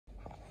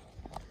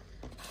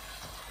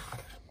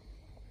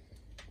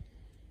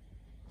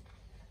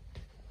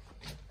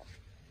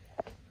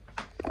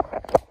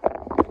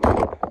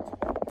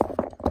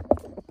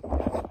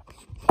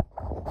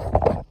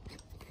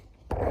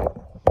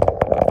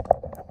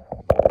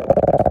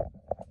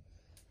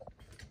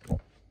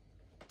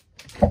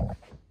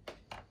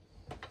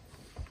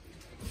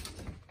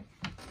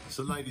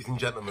Ladies and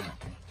gentlemen.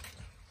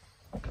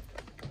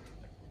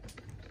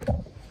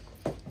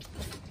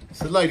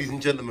 So ladies and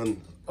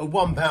gentlemen, a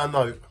 £1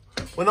 note.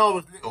 When I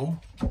was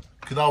little,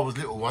 because I was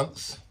little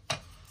once,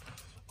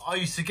 I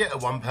used to get a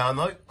 £1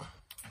 note.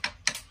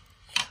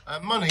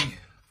 And money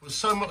was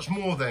so much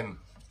more then.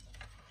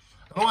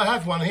 And I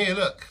have one here,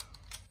 look.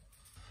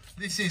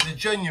 This is a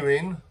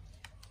genuine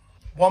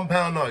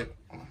 £1 note.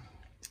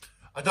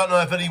 I don't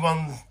know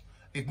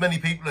if many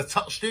people have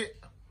touched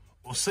it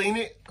or seen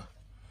it.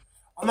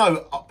 I know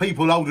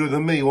people older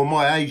than me or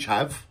my age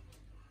have,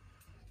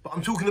 but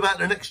I'm talking about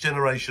the next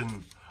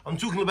generation. I'm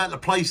talking about the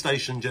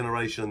PlayStation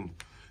generation.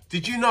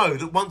 Did you know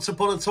that once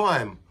upon a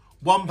time,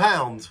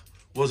 £1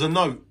 was a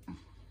note?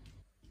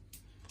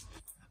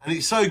 And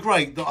it's so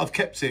great that I've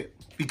kept it,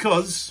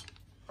 because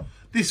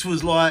this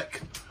was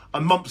like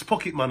a month's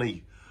pocket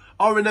money.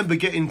 I remember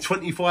getting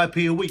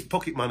 25p a week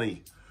pocket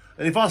money.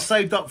 And if I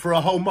saved up for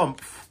a whole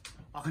month,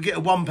 I could get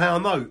a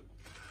 £1 note.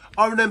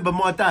 I remember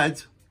my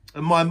dad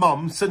and my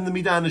mum sending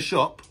me down the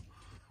shop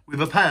with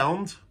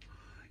 £1.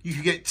 You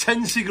could get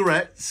 10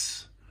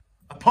 cigarettes,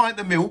 a pint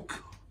of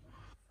milk,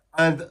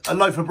 and a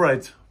loaf of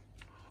bread.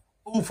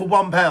 All for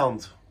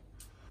 £1.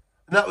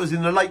 And that was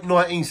in the late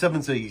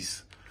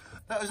 1970s.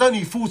 That was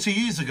only 40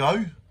 years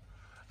ago.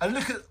 And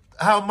look at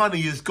how money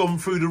has gone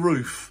through the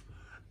roof.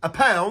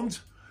 £1,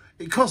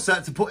 it costs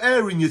that to put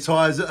air in your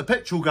tyres at a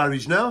petrol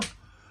garage now.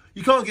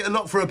 You can't get a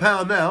lot for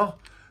 £1 now.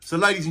 So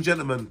ladies and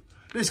gentlemen,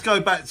 let's go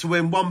back to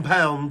when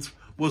 £1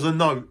 was a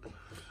note.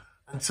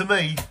 And to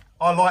me,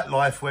 I like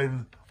life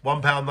when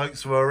 £1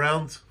 notes were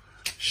around.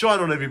 Shine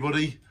on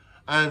everybody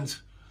and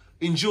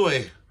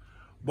enjoy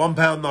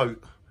 £1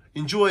 note.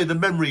 Enjoy the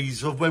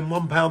memories of when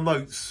 £1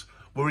 notes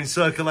were in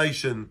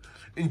circulation.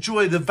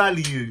 Enjoy the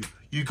value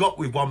you got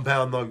with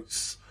 £1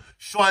 notes.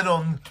 Shine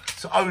on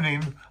to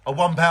owning a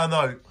 £1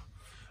 note.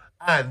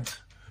 And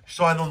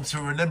shine on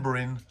to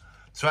remembering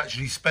to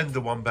actually spend a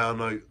 £1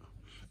 note.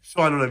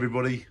 Shine on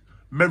everybody.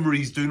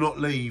 Memories do not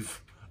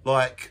leave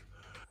like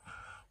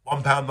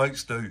 £1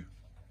 notes do.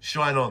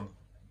 Shine on.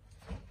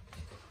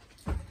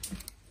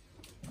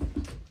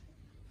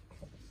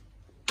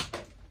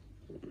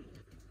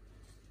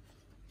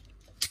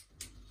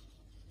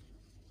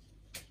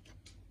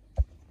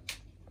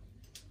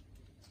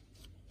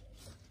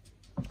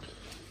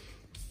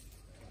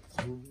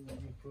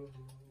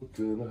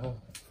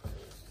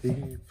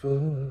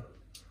 People.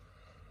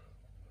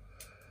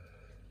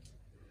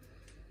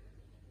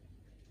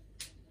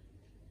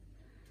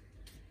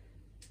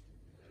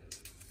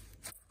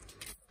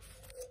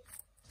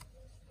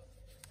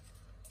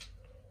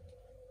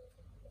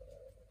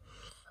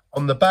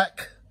 On the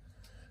back,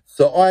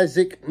 Sir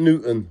Isaac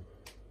Newton.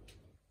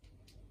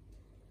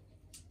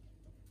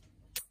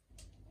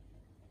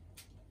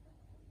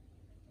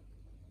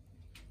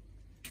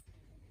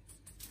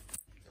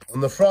 On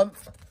the front,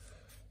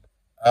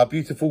 our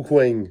beautiful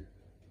Queen.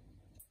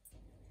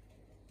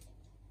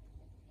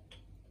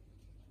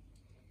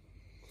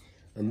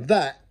 And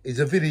that is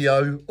a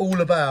video all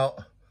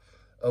about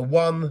a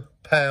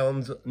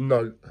 £1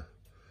 note.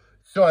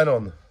 Shine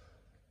on.